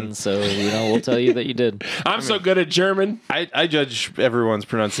Americans, judging. so we'll tell you that you did. I'm so good at German. I judge everyone's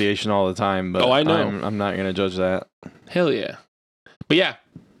pronunciation all the time, but Oh, I know. I'm not going to judge that. Hell yeah. But yeah,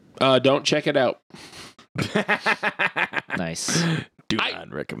 don't check it out. Nice. Do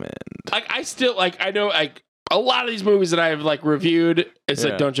not recommend. I still I know a lot of these movies that I've reviewed. It's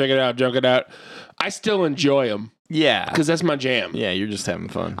Yeah. don't check it out. I still enjoy them Yeah. because that's my jam. Yeah, you're just having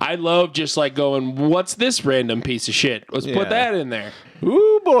fun. I love just going, what's this random piece of shit? Let's Yeah. put that in there.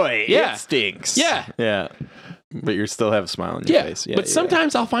 Ooh, boy. Yeah. It stinks. Yeah. Yeah. But you still have a smile on your Yeah. face. Yeah. But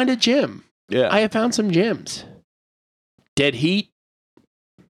sometimes I'll find a gem. Yeah. I have found some gems. Dead Heat.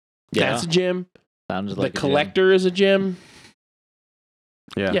 Yeah. That's a gem. Sounded The like a gem. Collector is a gem.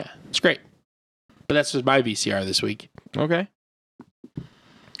 yeah. Yeah. It's great. But that's just my VCR this week. Okay. Do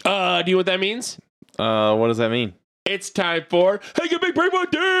you know what that means? What does that mean? It's time for Hang a Big Brain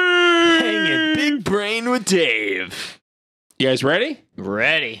with Dave! Hanging big brain with Dave. You guys ready?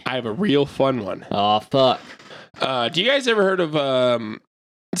 Ready. I have a real fun one. Oh, fuck. Do you guys ever heard of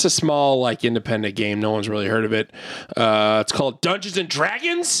it's a small independent game, no one's really heard of it. It's called Dungeons and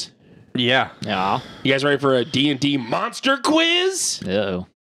Dragons. Yeah. Yeah. You guys ready for a D&D monster quiz? Uh-oh.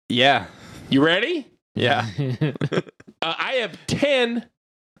 Yeah. You ready? Yeah. I have 10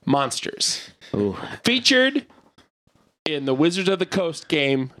 monsters Ooh. featured in the Wizards of the Coast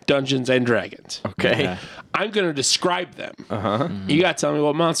game Dungeons and Dragons. Okay. I'm going to describe them. Uh-huh. You got to tell me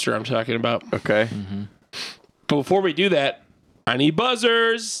what monster I'm talking about. Okay. But before we do that, I need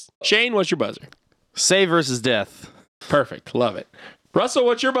buzzers. Shane, what's your buzzer? Save versus death. Perfect. Love it. Russell,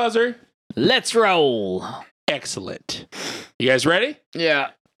 what's your buzzer? Let's roll. Excellent. You guys ready?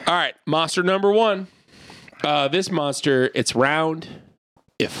 Yeah. All right. Monster number 1. This monster, it's round.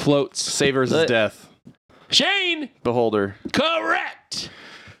 It floats. Save versus death. Shane! Beholder. Correct.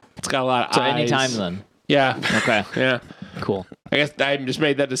 It's got a lot of So eyes. anytime then. Yeah. Okay. Yeah. Cool. I guess I just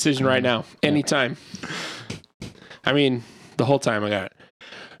made that decision right now. Anytime. I mean, the whole time I got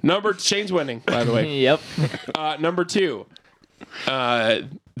it. Shane's winning, by the way. Yep. Number 2.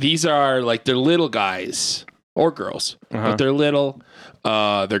 These are like they're little guys or girls, but they're little.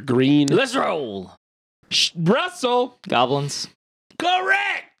 They're green. Let's roll. Russell. Goblins.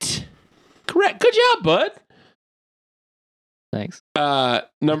 Correct. Good job, bud. Thanks.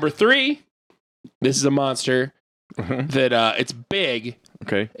 Number 3. This is a monster that it's big.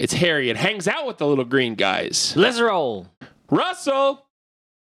 Okay. It's hairy. It hangs out with the little green guys. Let's roll. Russell.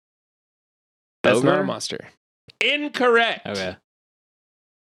 That's not a Ogre? monster. Incorrect. Okay.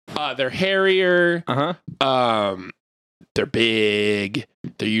 They're hairier. Uh-huh. They're big.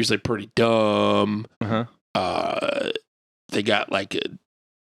 They're usually pretty dumb. Uh-huh. They got like a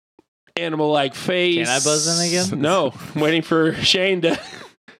animal-like face. Can I buzz in again? No. I'm waiting for Shane to...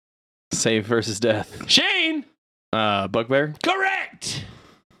 Save versus death. Shane! Bugbear? Correct!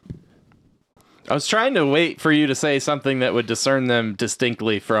 I was trying to wait for you to say something that would discern them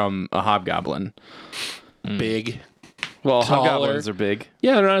distinctly from a hobgoblin. Big. Well, Taller. hobgoblins are big.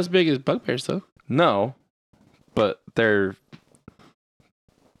 Yeah, they're not as big as bugbears, though. No, but they're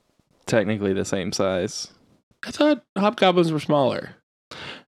technically the same size. I thought hobgoblins were smaller.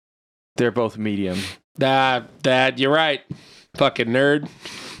 They're both medium. That, you're right. Fucking nerd.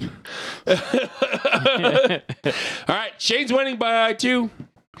 All right, Shane's winning by 2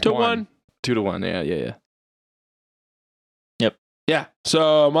 to 1. 2 to 1, yeah. Yeah.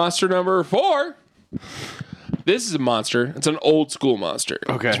 So monster number 4. This is a monster. It's an old school monster.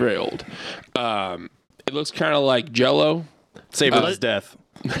 Okay. It's very old. It looks kind of like Jell-O. Save versus death.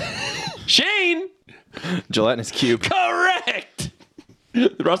 Shane! Gelatinous cube. Correct!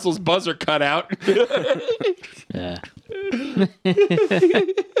 Russell's buzzer cut out. Yeah.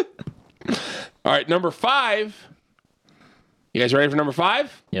 All right, number 5. You guys ready for number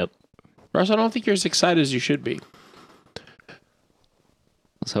 5? Yep. Russell, I don't think you're as excited as you should be. I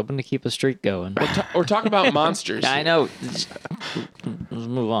was hoping to keep a streak going. Or talk about monsters. I know. Let's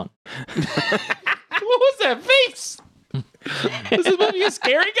move on. What was that face? Was this movie a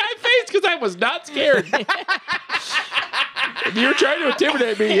scary guy face? Because I was not scared. If you were trying to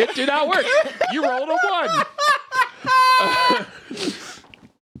intimidate me, it did not work. You rolled a 1.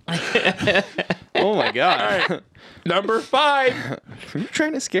 Oh my god. All right. Number 5. Are you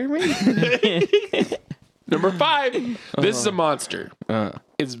trying to scare me? Number 5. This is a monster.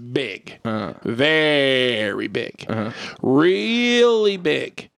 It's big. Very big. Really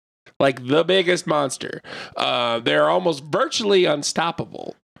big. Like the biggest monster. They're almost virtually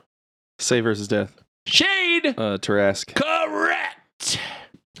unstoppable. Save versus death. Shade! Tarask. Correct!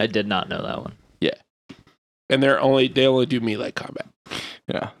 I did not know that one. Yeah. And they only do melee combat.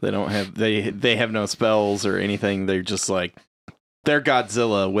 Yeah, they don't have they have no spells or anything. They're just like they're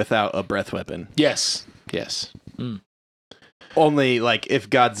Godzilla without a breath weapon. Yes. Only like if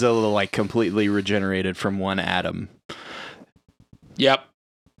Godzilla like completely regenerated from one atom Yep.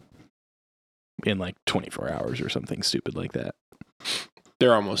 in like 24 hours or something stupid like that.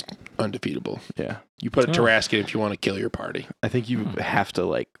 They're almost undefeatable. Yeah. You put a Tarrasque in if you want to kill your party. I think you have to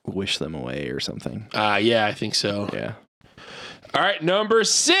like wish them away or something. Yeah, I think so. Yeah. All right, number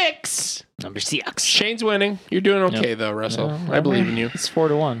 6. Number 6. Shane's winning. You're doing okay though, Russell. I believe in you. It's 4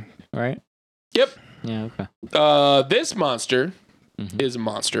 to 1, right? Yep. Yeah, okay. This monster is a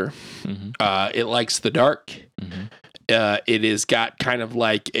monster. It likes the dark. It has got kind of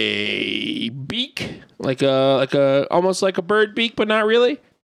like a beak, like a almost like a bird beak, but not really.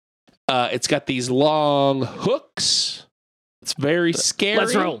 It's got these long hooks. It's very scary.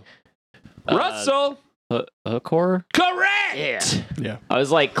 Let's roll. Russell. Hook horror? Correct. Yeah. I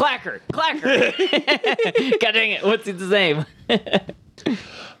was like, Clacker. God dang it. What's its name?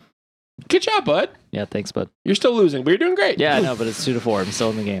 Good job, bud. Yeah, thanks, bud. You're still losing, but you're doing great. Yeah, I know, but it's 2 to 4. I'm still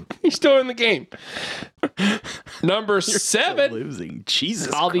in the game. You're still in the game. Number 7. Losing.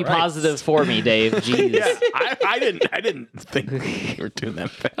 Jesus. I'll be Christ. positive for me, Dave. Jeez. Yeah, I didn't think you were doing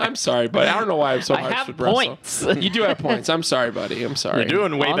that bad. I'm sorry, but I don't know why I'm so I harsh have with Russell. points. You do have points. I'm sorry, buddy. I'm sorry. You're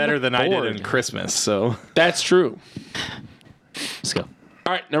doing way On better the than I did board. in Christmas, so That's true. Let's go.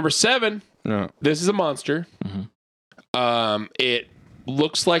 All right, number 7. no. This is a monster. It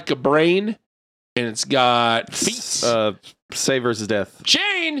looks like a brain, And it's got feats. Say versus death.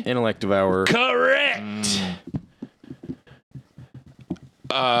 Shane! Intellect devour. Correct.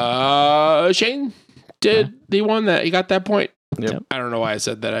 Shane he won that. He got that point. Yep. I don't know why I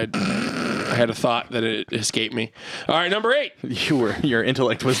said that. I had a thought that it escaped me. All right, number 8. Your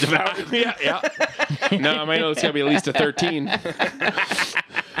intellect was devoured. yeah. No, I know it's got to be at least a 13.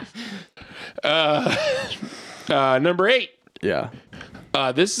 Number 8. Yeah.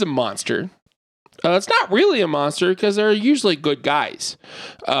 This is a monster. It's not really a monster because they're usually good guys.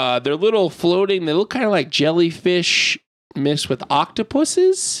 They're little floating. They look kind of like jellyfish mixed with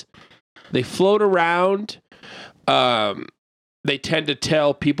octopuses. They float around. They tend to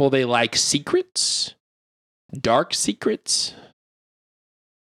tell people they like secrets, dark secrets.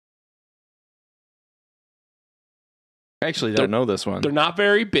 I actually don't know this one. They're not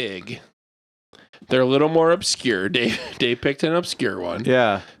very big. They're a little more obscure. Dave picked an obscure one.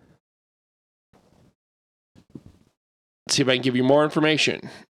 Yeah. Let's see if I can give you more information.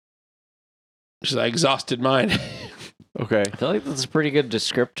 Because I exhausted mine. Okay. I feel like that's a pretty good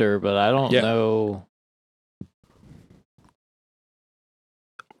descriptor, but I don't know.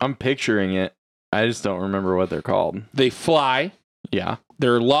 I'm picturing it. I just don't remember what they're called. They fly. Yeah.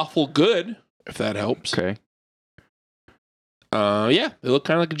 They're lawful good, if that helps. Okay. Yeah, they look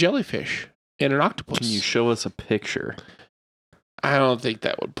kind of like a jellyfish and an octopus. Can you show us a picture? I don't think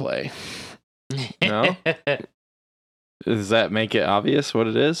that would play. No? Does that make it obvious what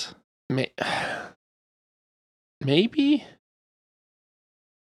it is? Maybe?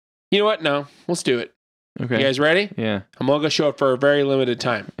 You know what? No, let's do it. Okay. You guys ready? Yeah. I'm only going to show it for a very limited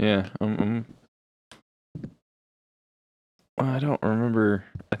time. Yeah. I don't remember.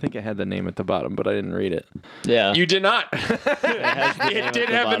 I think I had the name at the bottom, but I didn't read it. Yeah. You did not. It It did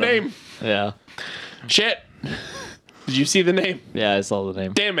have the name. Yeah. Shit. Did you see the name? Yeah, I saw the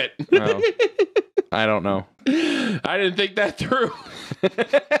name. Damn it. Oh. I don't know. I didn't think that through.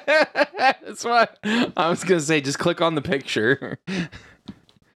 That's why I was going to say, just click on the picture.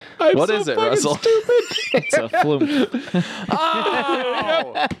 I'm What so is it, fucking Russell? Stupid. It's a flume.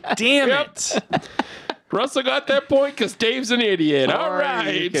 Oh, damn it. Russell got that point because Dave's an idiot. All You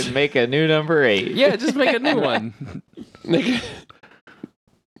right. can make a new number 8. Yeah, just make a new one.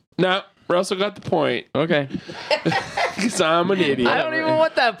 No, Russell got the point Okay. because I'm an idiot. I don't even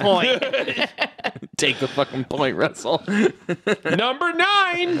want that point. Take the fucking point, Russell. Number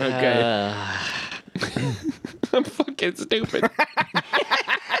 9. Okay. I'm fucking stupid.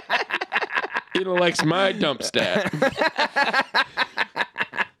 Intellect's my dump stat.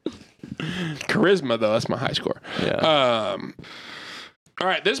 Charisma, though, that's my high score. Yeah. All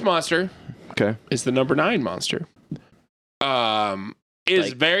right, this monster Okay. is the number 9 monster.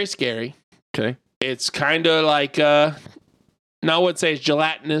 Is very scary. Okay. It's kind of like, now I would say it's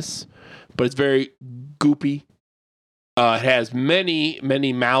gelatinous, but it's very goopy. It has many,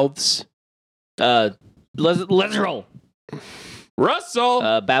 many mouths. Let's roll.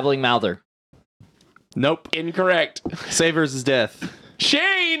 Russell! Babbling Mouther. Nope. Incorrect. Say versus death.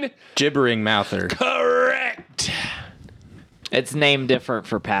 Shane! Gibbering mouther. Correct. It's named different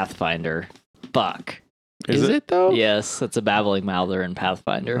for Pathfinder. Fuck. Is it though? Yes, it's a Babbling Mouther in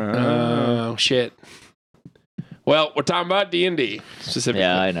Pathfinder. Oh, shit. Well, we're talking about D&D specifically.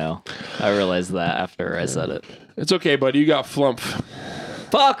 Yeah, I know. I realized that after I said it. It's okay, buddy. You got flump.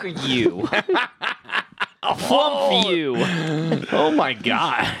 Fuck you. Flump you. Oh my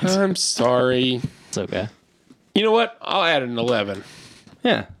god. I'm sorry. It's okay. You know what? I'll add an 11.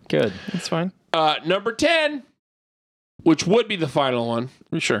 Yeah. Good. That's fine. Number 10, which would be the final one,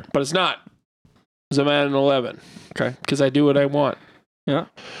 Sure. but it's not. Because I'm at an 11. Okay. Because I do what I want. Yeah.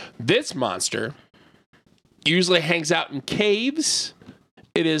 This monster usually hangs out in caves.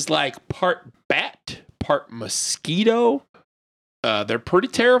 It is like part bat, part mosquito. They're pretty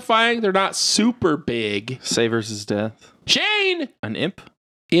terrifying. They're not super big. Say versus death. Shane! An imp?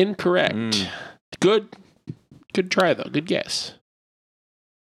 Incorrect. Good try, though. Good guess.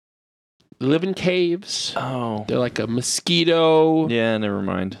 They live in caves. Oh. They're like a mosquito Yeah, never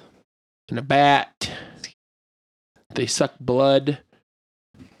mind. and a bat. They suck blood.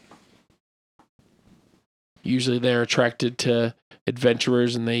 Usually they're attracted to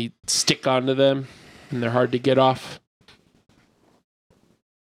adventurers and they stick onto them and they're hard to get off.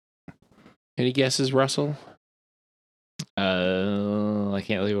 Any guesses, Russell? I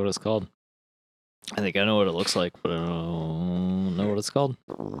can't think of what it's called. I think I know what it looks like, but I don't know what it's called.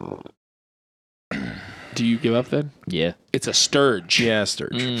 Do you give up then? Yeah. It's a sturge. Yeah,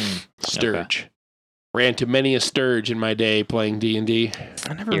 Sturge. Sturge. Ran to many a sturge in my day playing D&D.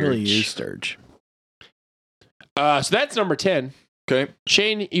 I never really Urge. used Sturge. So that's number 10. Okay.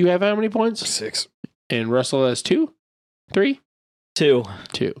 Shane, you have how many points? 6. And Russell has 2? 3? 2.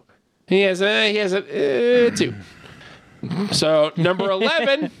 2. He has a 2. So number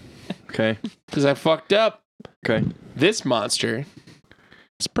 11, Okay. because I fucked up. Okay. This monster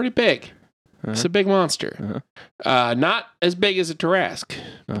is pretty big. It's a big monster. Not as big as a Tarrasque.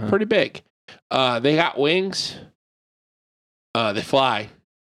 Pretty big. They got wings. They fly.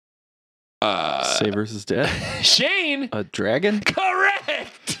 Say versus dead. Shane, A dragon?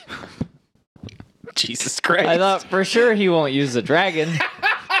 correct. Jesus Christ. I thought for sure he won't use the dragon.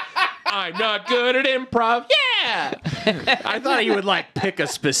 I'm not good at improv. Yeah. I thought he would like pick a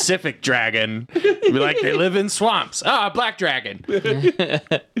specific dragon. Be like, they live in swamps. Ah, black dragon.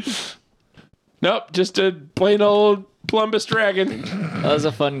 Nope, just a plain old Columbus dragon. That was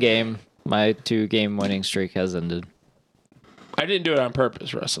a fun game. My 2-game winning streak has ended. I didn't do it on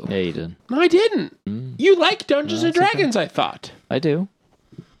purpose, Russell. Yeah, you did. No, I didn't. You like Dungeons and Dragons, I thought. I do.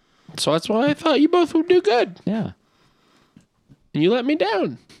 So that's why I thought you both would do good. Yeah. And you let me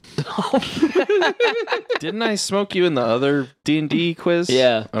down. Didn't I smoke you in the other D&D quiz?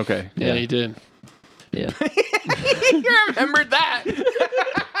 Yeah. Okay. Yeah, you did. Yeah. You remembered that.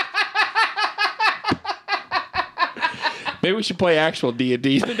 Maybe we should play actual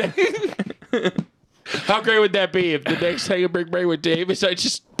D&D today. How great would that be if the next Hang a Big Brain with Dave is I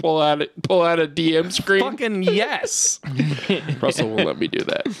just pull out a DM screen? Fucking yes. Russell will let me do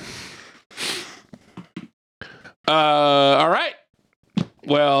that. All right.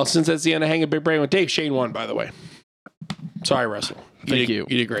 Well, since that's the end of Hang a Big Brain with Dave, Shane won, by the way. Sorry, Russell. Thank you.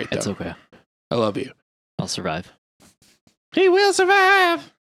 You did great, though. It's okay. I love you. I'll survive. He will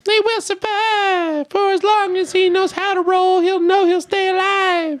survive. He will survive. For as long as he knows how to roll, he'll know he'll stay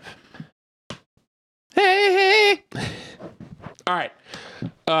alive. Hey, hey. All right.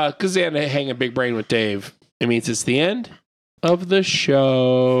 Because the end of Hang a Big Brain with Dave, it means it's the end of the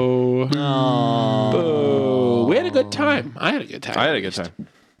show. Boo. We had a good time. I had a good time. I had a good time.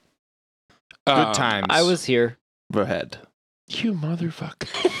 Good times. I was here. ahead. You motherfucker.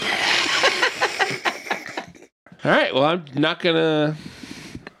 All right. Well, I'm not going to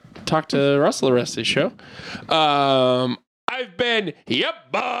talk to Russell the rest of the show. I've been,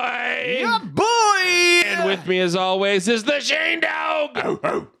 yep, boy. Yep, boy. And with me, as always, is the Shane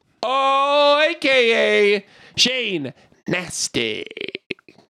Dog. Oh, a.k.a. Shane Nasty.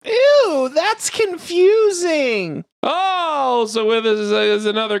 Ew, that's confusing. Oh, so with us is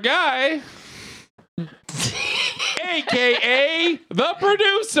another guy, a.k.a. the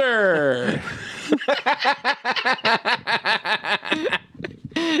producer.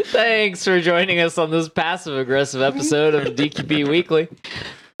 Thanks for joining us on this passive-aggressive episode of DQP Weekly.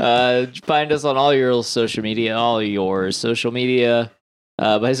 Find us on all your social media,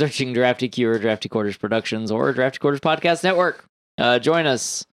 by searching Drafty Q or Drafty Quarters Productions or Drafty Quarters Podcast Network. Join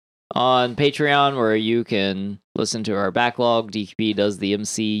us on Patreon, where you can listen to our backlog. DQP does the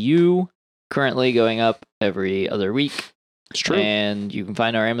MCU, currently going up every other week. It's true. And you can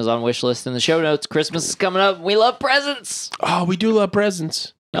find our Amazon wish list in the show notes. Christmas is coming up. We love presents. Oh, we do love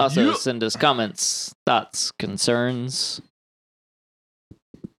presents. Also, send us comments, thoughts, concerns,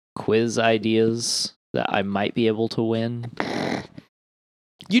 quiz ideas that I might be able to win.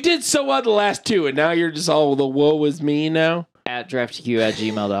 You did so well the last two, and now you're just all the woe is me now. At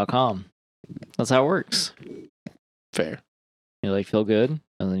draftyq@gmail.com. That's how it works. Fair. You feel good,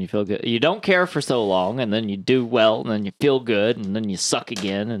 and then you feel good. You don't care for so long, and then you do well, and then you feel good, and then you suck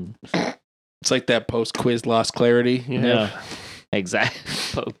again. And it's like that post-quiz lost clarity. Yeah,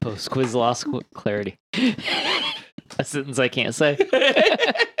 exactly. Post-quiz lost clarity. A sentence I can't say.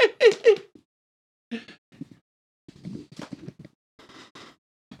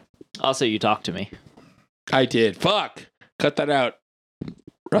 Also, you talk to me. I did. Fuck. Cut that out.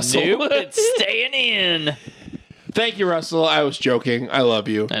 Russell. Nope, it's staying in. Thank you, Russell. I was joking. I love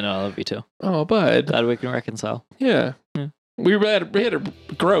you. I know, I love you too. Oh, bud. Glad we can reconcile. Yeah. Yeah. We had a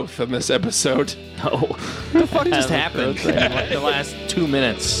growth in this episode. Oh. What the fuck just happened in like the last 2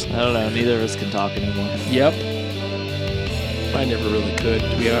 minutes? I don't know. Neither of us can talk anymore. Yep. I never really could,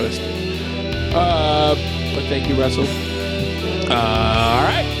 to be honest. But thank you, Russell. All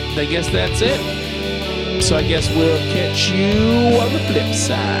right. I guess that's it. So I guess we'll catch you on the flip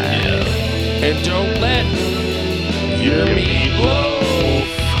side. Yeah. And don't let your meat loaf.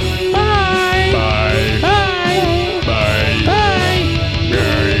 Bye. Bye. Bye. Bye. Bye.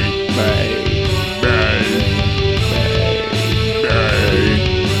 Bye. Bye.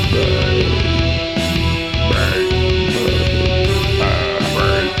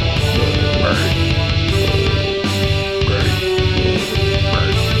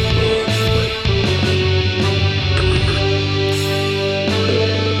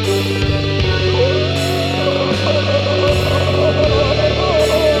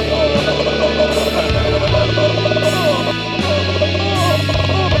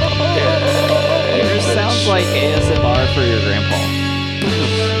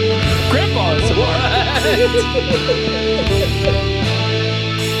 it.